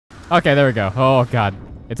Okay, there we go. Oh, God.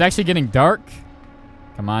 It's actually getting dark.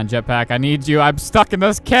 Come on, jetpack. I need you. I'm stuck in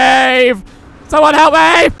this cave. Someone help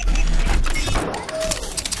me!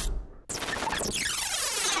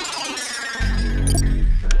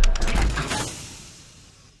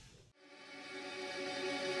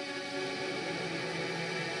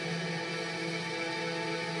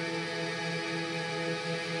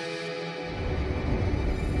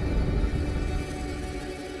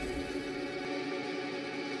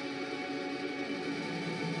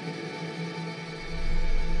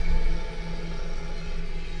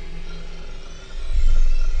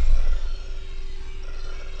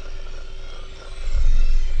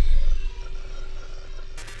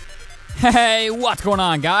 Hey, what's going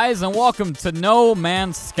on, guys? And welcome to No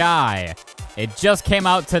Man's Sky. It just came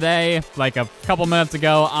out today, like a couple minutes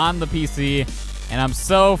ago, on the PC, and I'm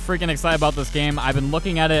so freaking excited about this game. I've been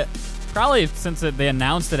looking at it probably since they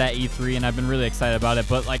announced it at E3, and I've been really excited about it,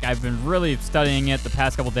 but like I've been really studying it the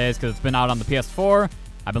past couple days because it's been out on the PS4.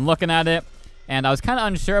 I've been looking at it, and I was kind of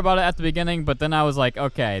unsure about it at the beginning, but then I was like,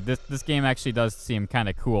 okay, this game actually does seem kind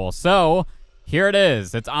of cool. So, here it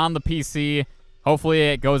is. It's on the PC. Hopefully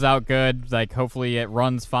it goes out good. Like, hopefully it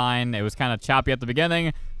runs fine. It was kind of choppy at the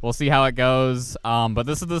beginning. We'll see how it goes. But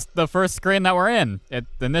this is the first screen that we're in. It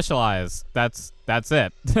initialized. That's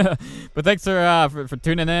it. But thanks for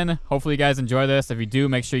tuning in. Hopefully you guys enjoy this. If you do,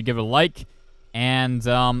 make sure you give it a like. And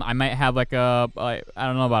I might have like I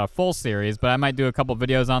don't know about a full series, but I might do a couple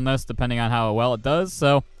videos on this depending on how well it does.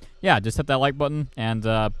 So yeah, just hit that like button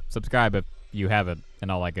and subscribe if you haven't and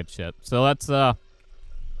all that good shit. So let's oh,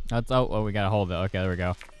 we gotta hold it. Okay, there we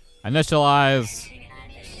go. Initialize.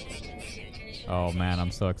 Oh man,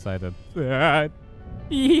 I'm so excited. What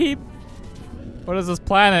is this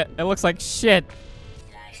planet? It looks like shit.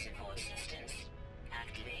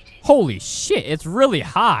 Holy shit, it's really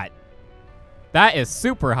hot. That is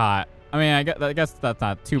super hot. I mean, I guess that's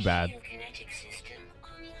not too bad.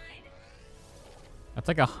 That's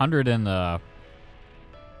like 100 and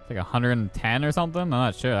it's like 110 or something. I'm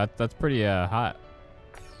not sure. That's pretty hot.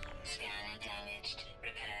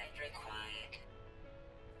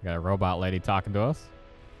 We got a robot lady talking to us.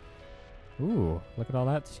 Ooh, look at all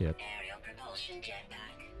that shit. Aerial propulsion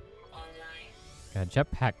jetpack online. Got a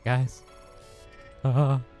jetpack, guys.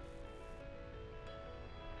 Oh,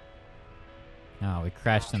 we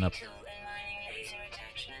crashed in a... Tool and mining laser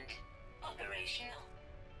attachment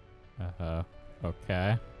operational.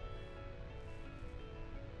 Okay.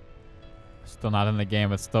 Still not in the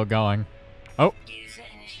game. It's still going. Oh. User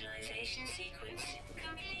initialization sequence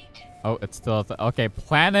complete. Oh, it's still... Okay,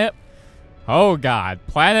 planet. Oh, God.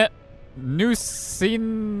 Planet New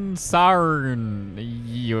Sinsarn.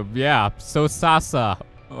 Yeah, Sosasa.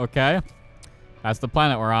 Okay. That's the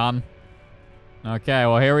planet we're on. Okay,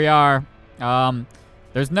 well, here we are.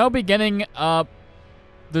 There's no beginning,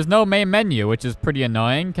 there's no main menu, which is pretty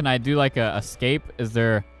annoying. Can I do like a escape? Is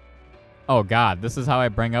there... Oh, God, this is how I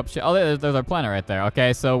bring up shit. Oh, there's our planet right there.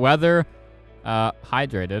 Okay, so weather,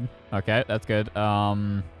 hydrated. Okay, that's good.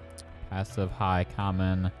 Passive, high,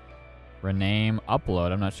 common, rename,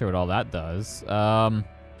 upload. I'm not sure what all that does. So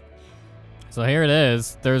here it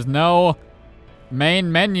is. There's no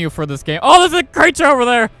main menu for this game. Oh, there's a creature over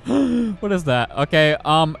there. What is that? Okay,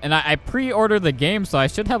 and I pre-ordered the game, so I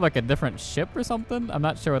should have like a different ship or something. I'm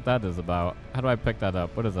not sure what that is about. How do I pick that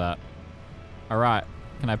up? What is that? All right,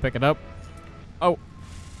 can I pick it up? Oh,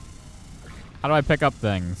 how do I pick up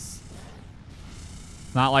things?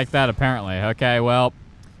 It's not like that apparently. Okay, well,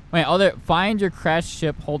 wait. Oh, there. Find your crashed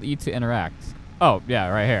ship. Hold E to interact. Oh, yeah,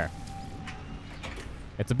 right here.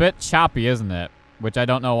 It's a bit choppy, isn't it? Which I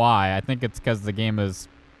don't know why. I think it's because the game is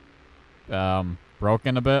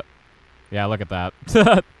broken a bit. Yeah, look at that.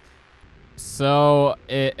 So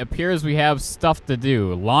it appears we have stuff to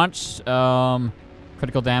do. Launch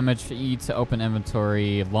critical damage for E to open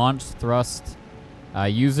inventory. Launch thrust.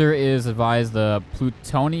 User is advised the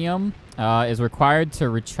plutonium is required to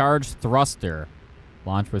recharge thruster.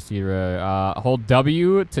 Launch procedure. Hold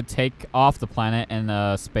W to take off the planet in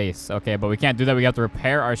space. Okay, but we can't do that. We have to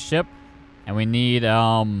repair our ship. And we need,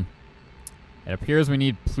 it appears we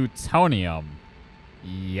need plutonium.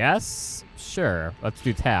 Yes? Sure. Let's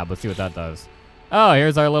do tab. Let's see what that does. Oh,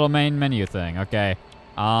 here's our little main menu thing. Okay.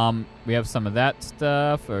 We have some of that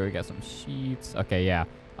stuff. Or we got some sheets. Okay, yeah.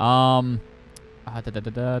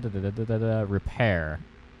 Repair.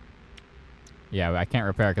 Yeah, I can't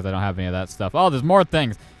repair because I don't have any of that stuff. Oh, there's more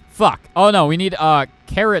things. Fuck. Oh, no. We need,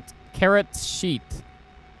 carrot sheet.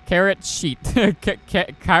 Carrot sheet.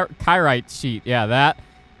 Kyrite sheet. Yeah, that.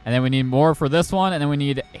 And then we need more for this one. And then we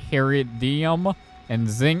need iridium and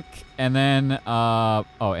zinc. And then, oh,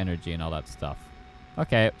 energy and all that stuff.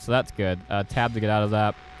 Okay, so that's good. Tab to get out of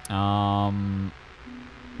that.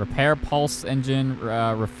 Repair pulse engine,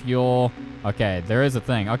 refuel. Okay, there is a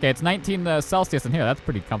thing. Okay, it's 19 Celsius in here. That's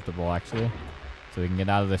pretty comfortable, actually. So we can get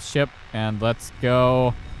out of the ship, and let's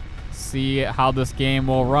go see how this game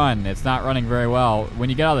will run. It's not running very well. When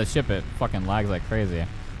you get out of the ship, it fucking lags like crazy.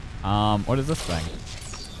 What is this thing?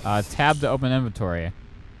 Tab to open inventory.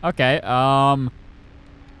 Okay,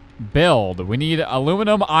 build. We need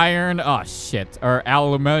aluminum, iron, oh shit, or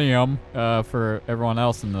aluminium, for everyone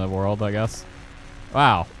else in the world, I guess.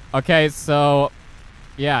 Wow. Okay, so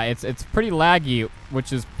yeah, it's pretty laggy,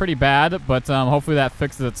 which is pretty bad, but hopefully that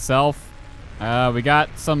fixes itself. We got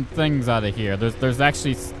some things out of here. There's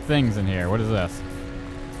actually things in here. What is this?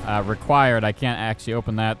 Required. I can't actually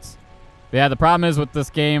open that. But yeah, the problem is with this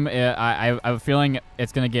game, I have a feeling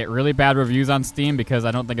it's going to get really bad reviews on Steam because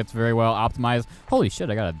I don't think it's very well optimized. Holy shit,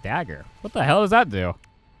 I got a dagger. What the hell does that do?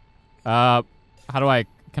 How do I...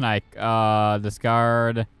 Can I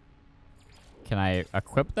discard... Can I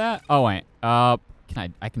equip that? Oh, wait. I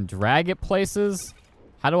can drag it places?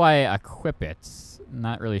 How do I equip it?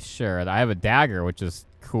 Not really sure. I have a dagger, which is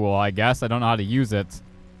cool, I guess. I don't know how to use it.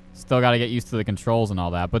 Still got to get used to the controls and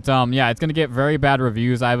all that. But, yeah, it's going to get very bad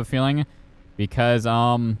reviews, I have a feeling. Because,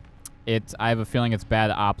 I have a feeling it's bad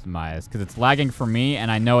optimized. Because it's lagging for me, and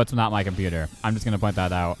I know it's not my computer. I'm just going to point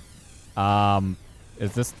that out.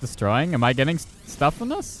 Is this destroying? Am I getting stuff from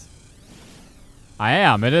this? I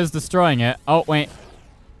am. It is destroying it. Oh, wait.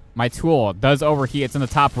 My tool does overheat. It's in the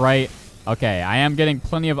top right. Okay, I am getting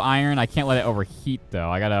plenty of iron. I can't let it overheat,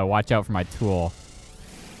 though. I gotta watch out for my tool.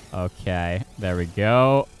 Okay, there we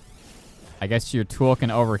go. I guess your tool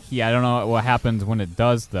can overheat. I don't know what happens when it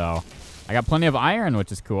does, though. I got plenty of iron,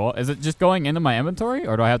 which is cool. Is it just going into my inventory,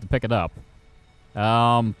 or do I have to pick it up?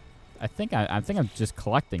 I think I'm just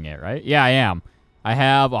collecting it, right? Yeah, I am. I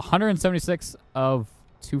have 176 of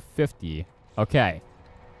 250. Okay.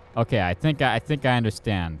 Okay, I think I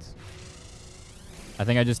understand. I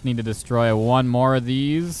think I just need to destroy one more of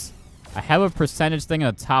these. I have a percentage thing in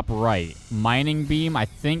the top right. Mining beam, I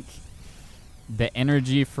think the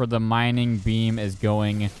energy for the mining beam is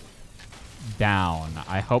going down.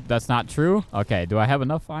 I hope that's not true. Okay, do I have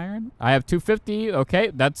enough iron? I have 250.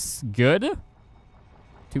 Okay, that's good.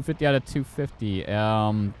 250 out of 250.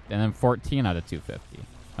 And then 14 out of 250.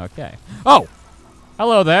 Okay. Oh!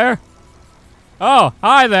 Hello there. Oh,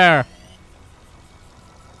 hi there.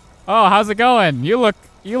 Oh, how's it going? You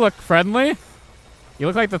look friendly. You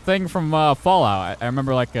look like the thing from Fallout. I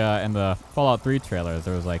remember like in the Fallout 3 trailers,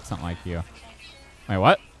 there was like something like you. Wait,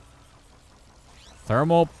 what?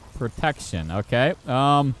 Thermal protection. Okay.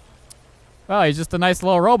 Well, he's just a nice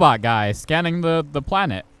little robot guy scanning the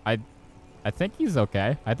planet. I think he's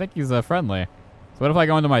okay. I think he's friendly. So what if I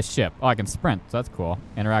go into my ship? Oh, I can sprint. So that's cool.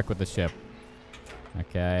 Interact with the ship.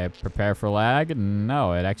 Okay, prepare for lag.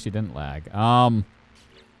 No, it actually didn't lag.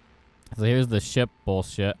 So here's the ship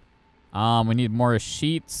bullshit. We need more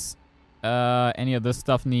sheets. Any of this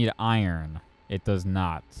stuff need iron? It does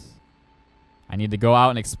not. I need to go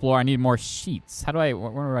out and explore. I need more sheets. How do I...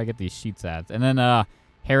 Where do I get these sheets at? And then,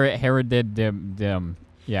 Herodid.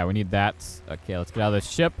 Yeah, we need that. Okay, let's get out of the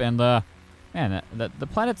ship. And, man, the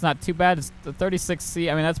planet's not too bad. It's the 36C.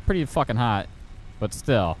 I mean, that's pretty fucking hot. But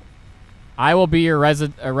still. I will be your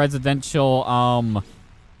residential, Oh,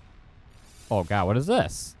 God, what is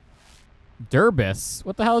this? Derbis.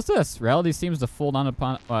 What the hell is this? Reality seems to fold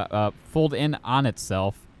in on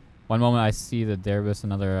itself. One moment I see the Derbis,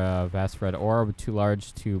 another vast red orb, too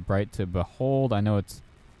large, too bright to behold. I know it's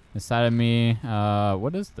inside of me.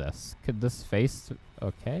 What is this? Could this face...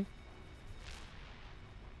 Okay.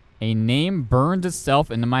 A name burned itself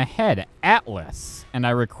into my head. Atlas. And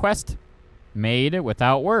I request made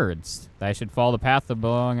without words. That I should follow the path of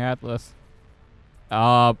belonging Atlas.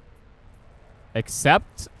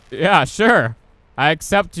 Accept? Yeah, sure. I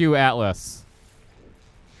accept you, Atlas.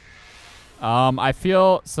 I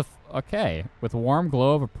feel... Okay. With a warm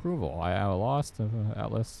glow of approval. I lost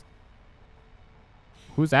Atlas.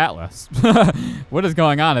 Who's Atlas? What is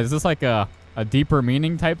going on? Is this like a deeper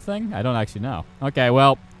meaning type thing? I don't actually know. Okay,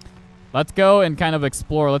 well, let's go and kind of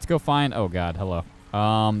explore. Let's go find... Oh, God. Hello.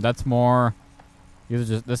 That's more... These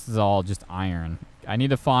are just... This is all just iron. I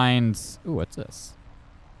need to find... Ooh, what's this?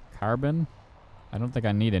 Carbon? I don't think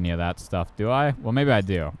I need any of that stuff, do I? Well, maybe I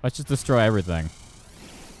do. Let's just destroy everything.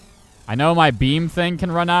 I know my beam thing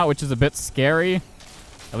can run out, which is a bit scary.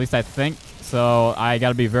 At least I think. So I got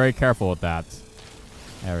to be very careful with that.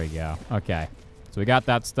 There we go. Okay. So we got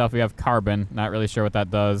that stuff. We have carbon. Not really sure what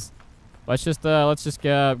that does. Let's just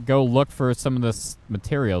go look for some of the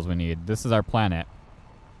materials we need. This is our planet.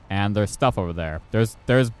 And there's stuff over there.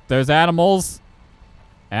 There's animals.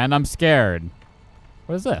 And I'm scared.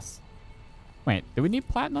 What is this? Wait, do we need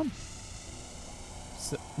platinum?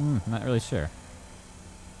 Not really sure.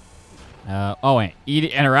 Oh wait,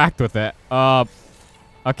 interact with it.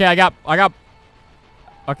 Okay, I got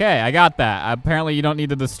okay, I got that. Apparently you don't need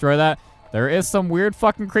to destroy that. There is some weird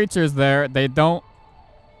fucking creatures there. They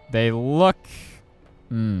look,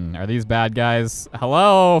 are these bad guys?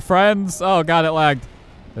 Hello, friends. Oh god, it lagged.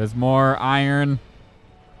 There's more iron.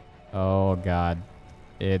 Oh god.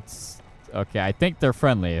 It's, okay, I think they're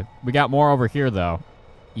friendly. We got more over here though.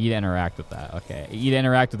 E to interact with that. Okay, E to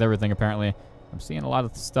interact with everything apparently. I'm seeing a lot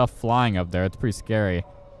of stuff flying up there. It's pretty scary.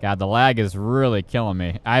 God, the lag is really killing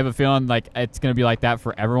me. I have a feeling like it's going to be like that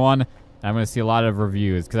for everyone. And I'm going to see a lot of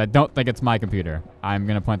reviews because I don't think it's my computer. I'm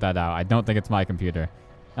going to point that out. I don't think it's my computer.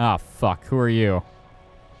 Oh, fuck. Who are you?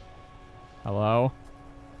 Hello?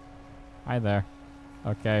 Hi there.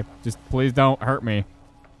 Okay. Just please don't hurt me.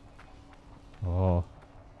 Oh.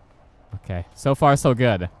 Okay. So far, so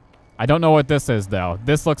good. I don't know what this is, though.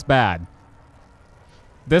 This looks bad.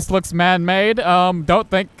 This looks man-made. I don't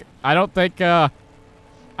think I don't think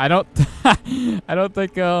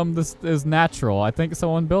this is natural. I think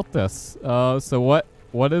someone built this. So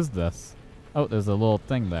what is this? Oh, there's a little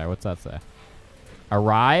thing there. What's that say?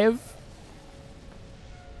 Arrive?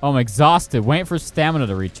 Oh, I'm exhausted. Waiting for stamina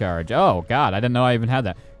to recharge. Oh god, I didn't know I even had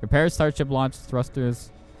that. Repair starship launch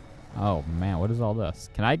thrusters. Oh man, what is all this?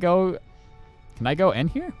 Can I go in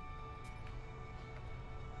here?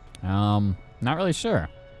 Not really sure.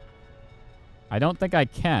 I don't think I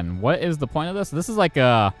can. What is the point of this? This is like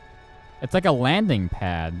a, it's like a landing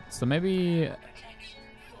pad. So maybe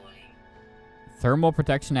thermal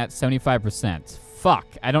protection at 75%. Fuck,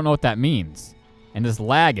 I don't know what that means. And this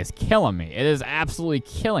lag is killing me. It is absolutely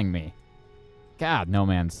killing me. God, No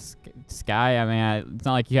Man's Sky. I mean, it's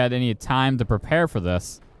not like you had any time to prepare for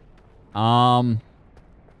this. Okay,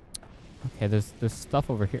 there's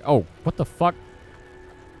stuff over here. Oh, what the fuck?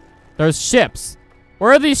 There's ships.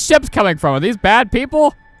 Where are these ships coming from? Are these bad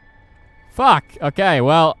people? Fuck. Okay,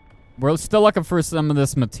 well, we're still looking for some of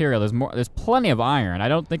this material. There's more. There's plenty of iron. I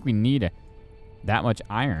don't think we need that much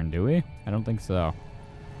iron, do we? I don't think so.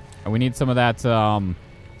 And we need some of that,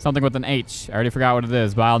 something with an H. I already forgot what it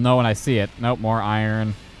is, but I'll know when I see it. Nope, more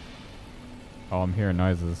iron. Oh, I'm hearing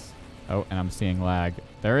noises. Oh, and I'm seeing lag.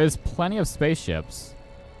 There is plenty of spaceships,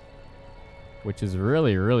 which is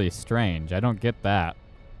really, really strange. I don't get that.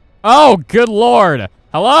 Oh, good lord.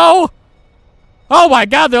 Hello? Oh my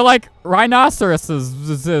god, they're like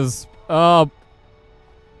rhinoceroses. Hello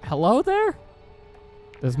there?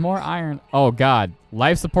 There's more iron. Oh god.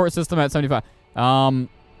 Life support system at 75. I'm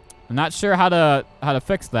not sure how to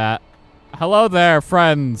fix that. Hello there,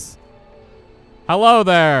 friends. Hello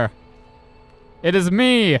there. It is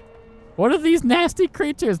me. What are these nasty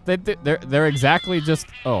creatures? They're exactly just,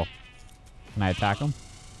 oh. Can I attack them?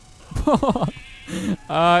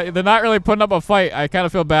 They're not really putting up a fight. I kind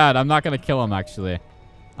of feel bad. I'm not going to kill them, actually.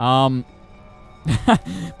 But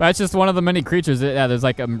it's just one of the many creatures. Yeah, there's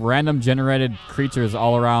like random generated creatures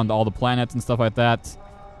all around all the planets and stuff like that,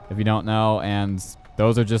 if you don't know. And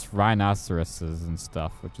those are just rhinoceroses and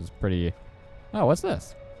stuff, which is pretty... Oh, what's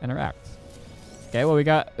this? Interact. Okay, well, we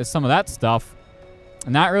got some of that stuff.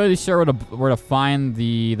 I'm not really sure where to find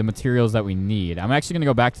the materials that we need. I'm actually going to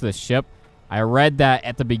go back to the ship. I read that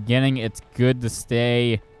at the beginning, it's good to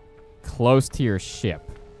stay close to your ship.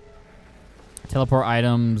 Teleport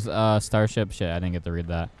items, starship. Shit, I didn't get to read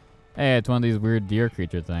that. Hey, it's one of these weird deer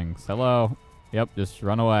creature things. Hello. Yep, just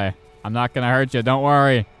run away. I'm not gonna hurt you. Don't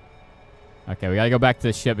worry. Okay, we gotta go back to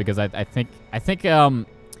the ship because I think that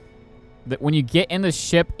when you get in the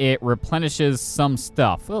ship, it replenishes some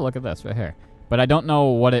stuff. Oh, look at this right here. But I don't know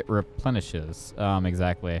what it replenishes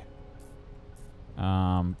exactly.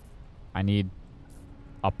 I need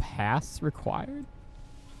a pass required.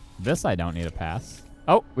 This I don't need a pass.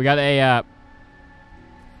 Oh, we got a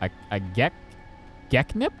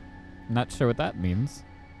geknip. Not sure what that means.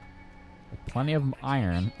 Plenty of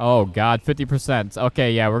iron. Oh god, 50%.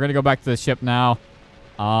 Okay, yeah, we're gonna go back to the ship now.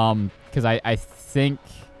 Because I think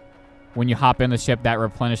when you hop in the ship, that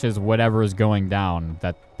replenishes whatever is going down.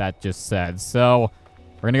 That just said. So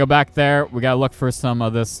we're gonna go back there. We gotta look for some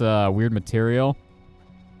of this weird material.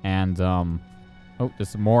 And, oh,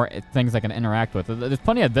 there's more things I can interact with. There's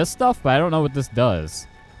plenty of this stuff, but I don't know what this does.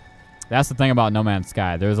 That's the thing about No Man's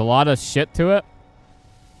Sky. There's a lot of shit to it,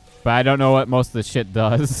 but I don't know what most of the shit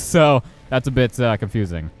does, so that's a bit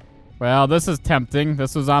confusing. Well, this is tempting.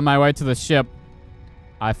 This was on my way to the ship.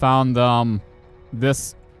 I found,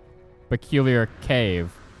 this peculiar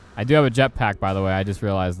cave. I do have a jetpack, by the way. I just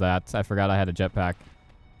realized that. I forgot I had a jetpack.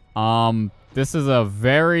 This is a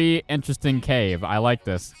very interesting cave. I like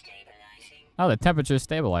this. Stabilizing. Oh, the temperature's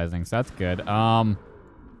stabilizing, so that's good.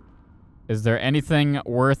 Is there anything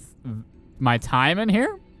worth my time in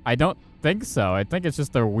here? I don't think so. I think it's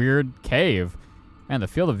just a weird cave. Man, the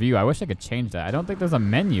field of view, I wish I could change that. I don't think there's a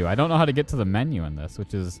menu. I don't know how to get to the menu in this,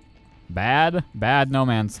 which is bad. Bad No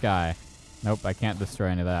Man's Sky. Nope, I can't destroy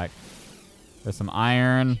any of that. There's some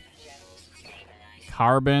iron.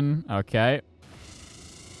 Carbon, okay.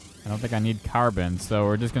 I don't think I need carbon, so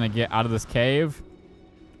we're just gonna get out of this cave.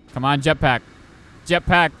 Come on, jetpack.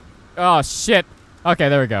 Jetpack. Oh, shit. Okay,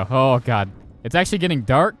 there we go. Oh, God. It's actually getting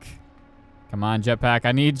dark. Come on, jetpack.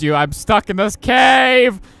 I need you. I'm stuck in this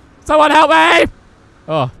cave. Someone help me.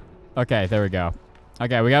 Oh, okay. There we go.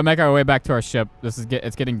 Okay, we gotta make our way back to our ship.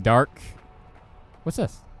 It's getting dark. What's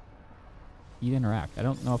this? Eat, interact. I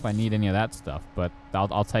don't know if I need any of that stuff, but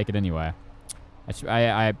I'll take it anyway.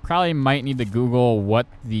 I probably might need to Google what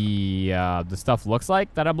the stuff looks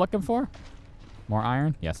like that I'm looking for. More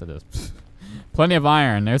iron? Yes, it is. Plenty of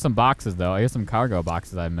iron. There's some boxes, though. Here's some cargo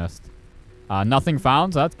boxes I missed. Nothing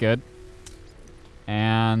found, so that's good.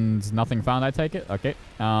 And nothing found, I take it? Okay.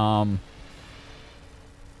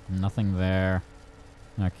 Nothing there.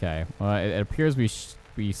 Okay. Well, it appears we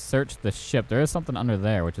searched the ship. There is something under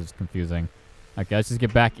there, which is confusing. Okay, let's just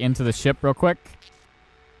get back into the ship real quick.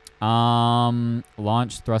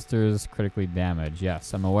 Launch thrusters critically damaged.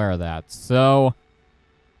 Yes, I'm aware of that. So,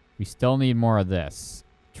 we still need more of this.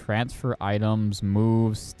 Transfer items,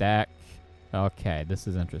 move, stack. Okay, this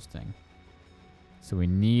is interesting. So we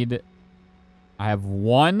need... I have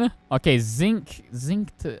one. Okay, zinc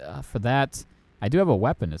for that. I do have a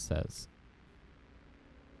weapon, it says.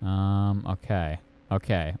 Okay.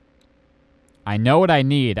 Okay. I know what I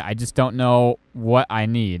need. I just don't know what I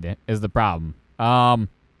need is the problem. Technology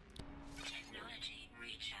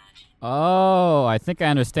recharge. Oh, I think I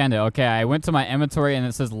understand it. Okay, I went to my inventory and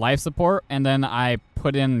it says life support, and then I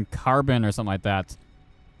put in carbon or something like that.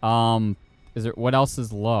 What else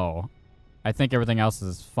is low? I think everything else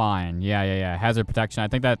is fine. Yeah. Hazard protection. I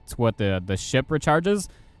think that's what the ship recharges.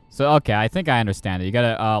 So, okay, I think I understand it. You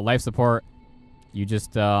got a life support. You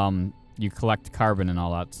just, you collect carbon and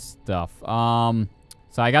all that stuff. So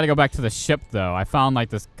I got to go back to the ship, though. I found, like,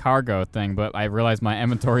 this cargo thing, but I realized my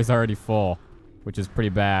inventory's already full, which is pretty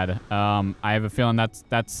bad. I have a feeling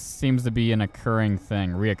that seems to be an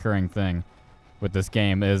reoccurring thing with this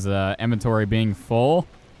game, is inventory being full.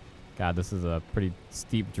 God, this is a pretty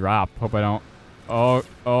steep drop. Hope I don't... Oh,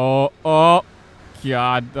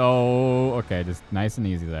 God. Oh, okay, just nice and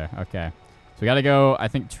easy there. Okay. So we got to go, I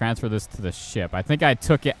think, transfer this to the ship. I think I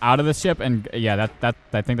took it out of the ship, and yeah,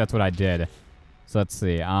 I think that's what I did. So let's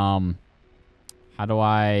see. How do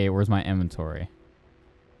I... Where's my inventory?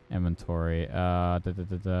 Inventory. I'm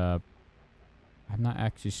not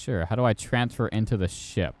actually sure. How do I transfer into the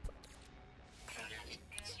ship?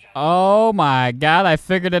 Oh my God, I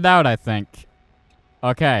figured it out, I think.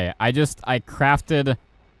 Okay, I crafted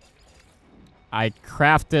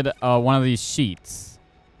one of these sheets.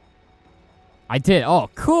 I did. Oh,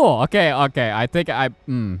 cool. Okay. I think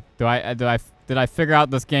did I figure out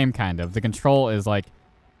this game kind of? The control is like,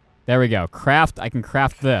 there we go. Craft, I can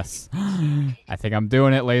craft this. I think I'm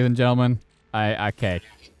doing it, ladies and gentlemen. Okay.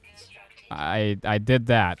 I did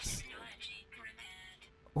that.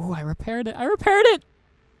 Oh, I repaired it.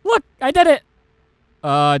 Look, I did it.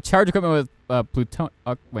 Charge equipment with plutonium.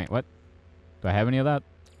 Wait, what? Do I have any of that?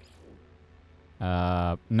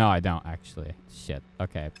 No, I don't actually. Shit.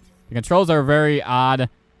 Okay. The controls are very odd.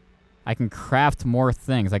 I can craft more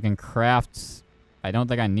things. I don't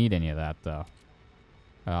think I need any of that though.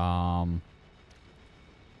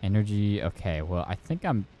 Energy. Okay. Well, I think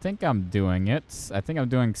I'm doing it. I think I'm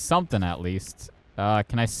doing something at least.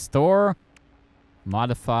 Can I store?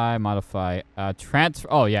 Modify. Transfer.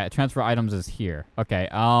 Oh, yeah. Transfer items is here. Okay.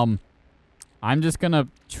 I'm just going to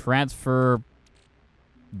transfer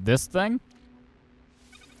this thing.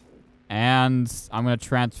 And I'm going to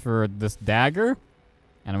transfer this dagger.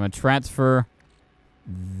 And I'm going to transfer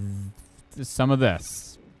some of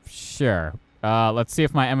this. Sure. Let's see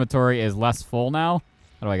if my inventory is less full now.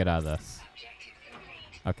 How do I get out of this?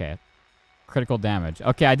 Okay. Critical damage.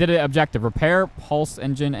 Okay, I did an objective. Repair pulse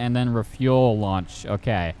engine and then refuel launch.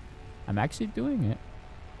 Okay. I'm actually doing it.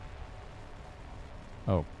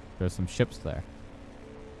 Oh, there's some ships there.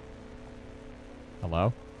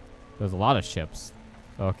 Hello? There's a lot of ships.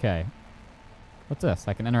 Okay. What's this?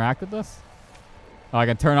 I can interact with this? Oh, I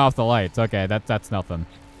can turn off the lights. Okay, that's nothing.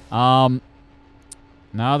 No,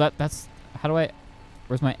 that's... How do I...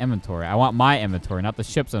 Where's my inventory? I want my inventory, not the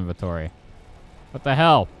ship's inventory. What the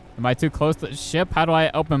hell? Am I too close to the ship? How do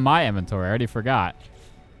I open my inventory? I already forgot.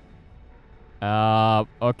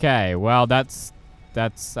 Okay. Well, that's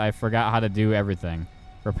I forgot how to do everything.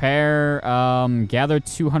 Repair, gather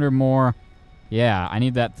 200 more. Yeah, I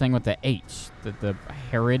need that thing with the H. The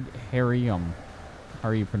Herium. How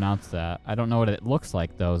do you pronounce that? I don't know what it looks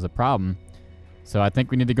like, though, is the problem. So I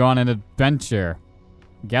think we need to go on an adventure.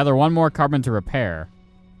 Gather 1 more carbon to repair.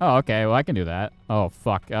 Oh, okay. Well, I can do that. Oh,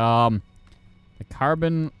 fuck. The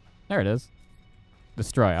carbon... There it is.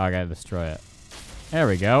 Destroy. Oh, I gotta destroy it. There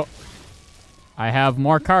we go. I have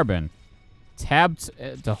more carbon. Tab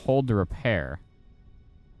to hold to repair.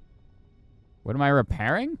 What am I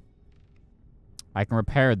repairing? I can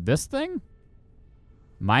repair this thing?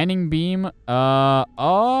 Mining beam.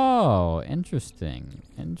 Oh, interesting.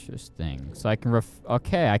 Interesting. So I can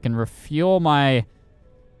okay, I can refuel my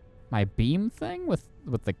beam thing with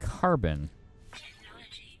the carbon.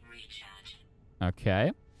 Technology recharge.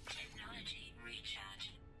 Okay. Technology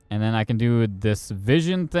recharge. And then I can do this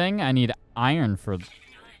vision thing. I need iron for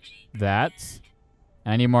that.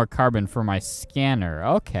 And I need more carbon for my scanner.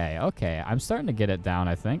 Okay, okay. I'm starting to get it down,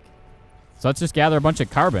 I think. So let's just gather a bunch of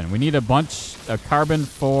carbon. We need a bunch of carbon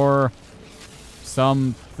for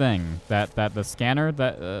something. That the scanner,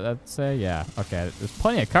 that's yeah. Okay, there's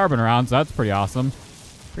plenty of carbon around, so that's pretty awesome.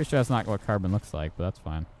 Pretty sure that's not what carbon looks like, but that's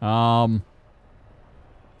fine. Oh,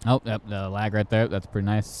 yep, the lag right there. That's pretty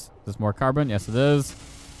nice. Is this more carbon? Yes, it is.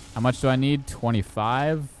 How much do I need?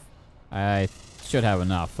 25? I should have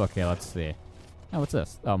enough. Okay, let's see. Oh, what's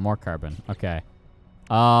this? Oh, more carbon. Okay.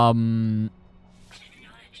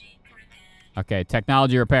 Okay,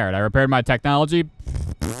 technology repaired. I repaired my technology.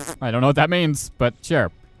 I don't know what that means, but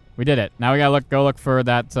sure. We did it. Now we gotta go look for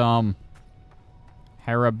that, Harabuium.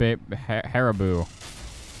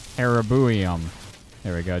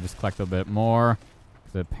 There we go. Just collect a bit more.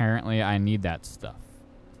 Because apparently I need that stuff.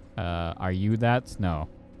 Are you that? No.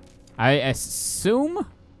 I assume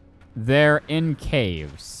they're in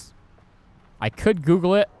caves. I could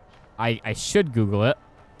Google it. I should Google it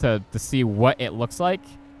to see what it looks like.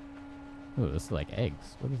 Ooh, this is like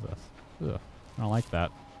eggs. What is this? Ugh, I don't like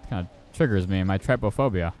that. It kind of triggers me in my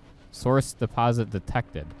trypophobia. Source deposit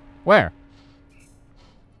detected. Where?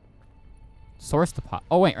 Source deposit.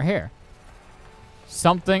 Oh, wait, right here.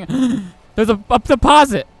 Something. There's a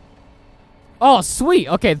deposit. Oh, sweet.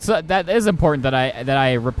 Okay, so that is important that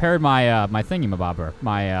I repaired my my thingamabobber,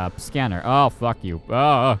 my scanner. Oh, fuck you.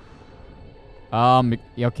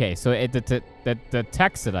 Okay, so it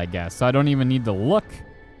detects it, I guess. So I don't even need to look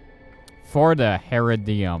for the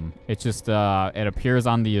Heridium. It just it appears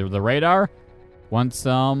on the radar once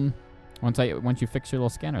you fix your little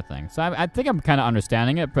scanner thing. So I think I'm kind of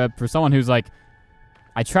understanding it, but for someone who's like,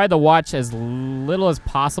 I tried to watch as little as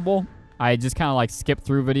possible. I just kind of like skipped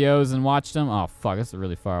through videos and watched them. Oh fuck, this is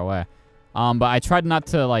really far away. But I tried not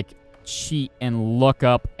to like cheat and look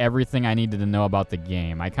up everything I needed to know about the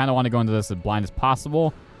game. I kind of want to go into this as blind as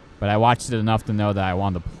possible, but I watched it enough to know that I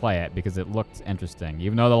wanted to play it because it looked interesting.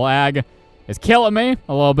 Even though the lag is killing me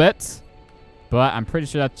a little bit, but I'm pretty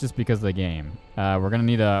sure that's just because of the game. We're gonna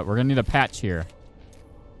need a patch here.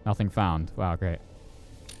 Nothing found. Wow, great.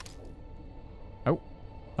 Oh,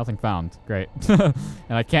 nothing found. Great. And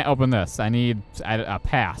I can't open this. I need a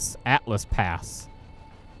pass. Atlas pass.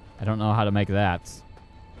 I don't know how to make that.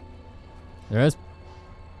 There is.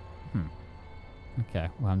 Okay.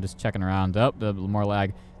 Well, I'm just checking around. Oh, the more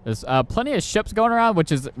lag. There's plenty of ships going around,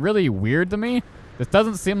 which is really weird to me. This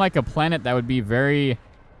doesn't seem like a planet that would be very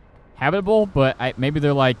habitable, but maybe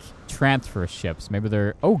they're like transfer ships. Maybe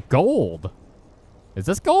they're... Oh, gold. Is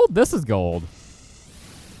this gold? This is gold.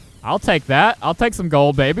 I'll take that. I'll take some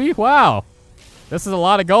gold, baby. Wow. This is a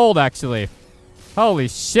lot of gold, actually. Holy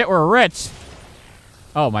shit, we're rich.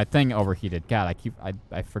 Oh, my thing overheated. God,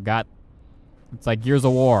 I forgot. It's like Gears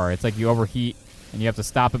of War. It's like you overheat, and you have to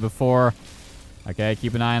stop it before. Okay,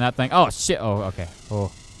 keep an eye on that thing. Oh, shit. Oh, okay.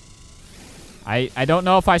 Oh. I don't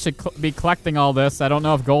know if I should be collecting all this. I don't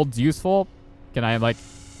know if gold's useful. Can I, like,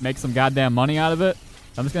 make some goddamn money out of it?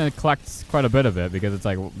 I'm just going to collect quite a bit of it because it's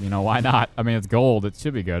like, you know, why not? I mean, it's gold. It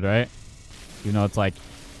should be good, right? You know, it's like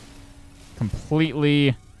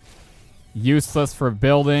completely useless for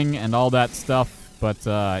building and all that stuff. But,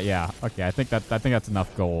 yeah. Okay, I think that's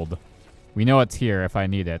enough gold. We know it's here if I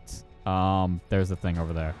need it. There's the thing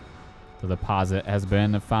over there. The deposit has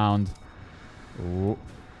been found. Ooh.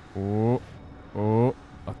 Ooh. Ooh.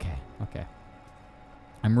 Okay. Okay.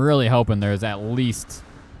 I'm really hoping there's at least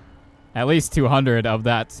 200 of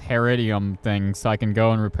that Heridium thing so I can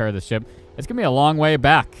go and repair the ship. It's going to be a long way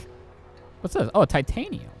back. What's this? Oh,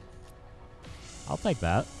 titanium. I'll take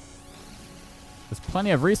that. There's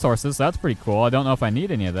plenty of resources, so that's pretty cool. I don't know if I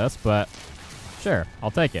need any of this, but sure,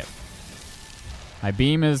 I'll take it. My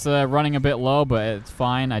beam is running a bit low, but it's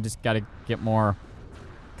fine. I just got to get more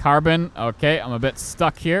carbon. Okay, I'm a bit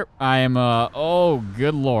stuck here. I am, oh,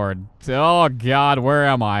 good lord. Oh, God, where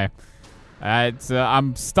am I?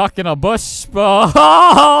 I'm stuck in a bush.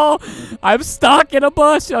 Oh, I'm stuck in a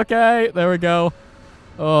bush. Okay, there we go.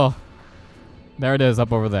 Oh, there it is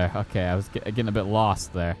up over there. Okay, I was getting a bit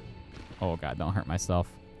lost there. Oh, God, don't hurt myself.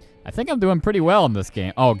 I think I'm doing pretty well in this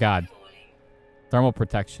game. Oh, God. Thermal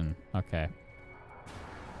protection. Okay.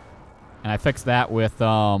 And I fixed that with,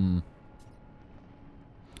 I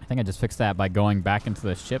think I just fixed that by going back into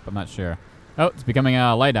the ship. I'm not sure. Oh, it's becoming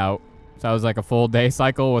light out. So that was like a full day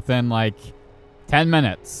cycle within like 10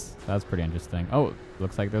 minutes. That's pretty interesting. Oh,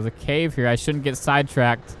 looks like there's a cave here. I shouldn't get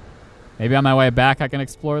sidetracked. Maybe on my way back I can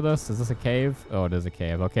explore this. Is this a cave? Oh, it is a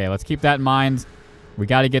cave. Okay, let's keep that in mind. We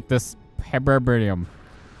got to get this herbarium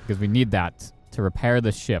because we need that to repair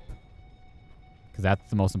the ship. Because that's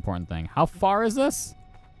the most important thing. How far is this?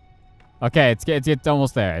 Okay, it's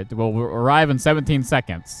almost there. We'll arrive in 17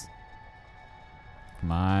 seconds.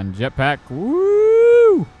 Come on, jetpack.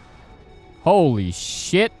 Woo! Holy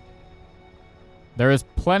shit. There is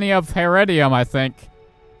plenty of iridium, I think.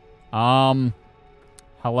 Hello?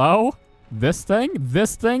 This thing?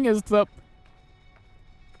 This thing is the...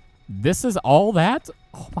 This is all that?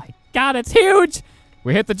 Oh my god, it's huge!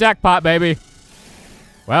 We hit the jackpot, baby.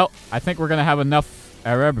 Well, I think we're gonna have enough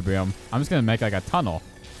iridium. I'm just gonna make like a tunnel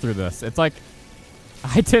through this. It's like...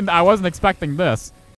 I wasn't expecting this.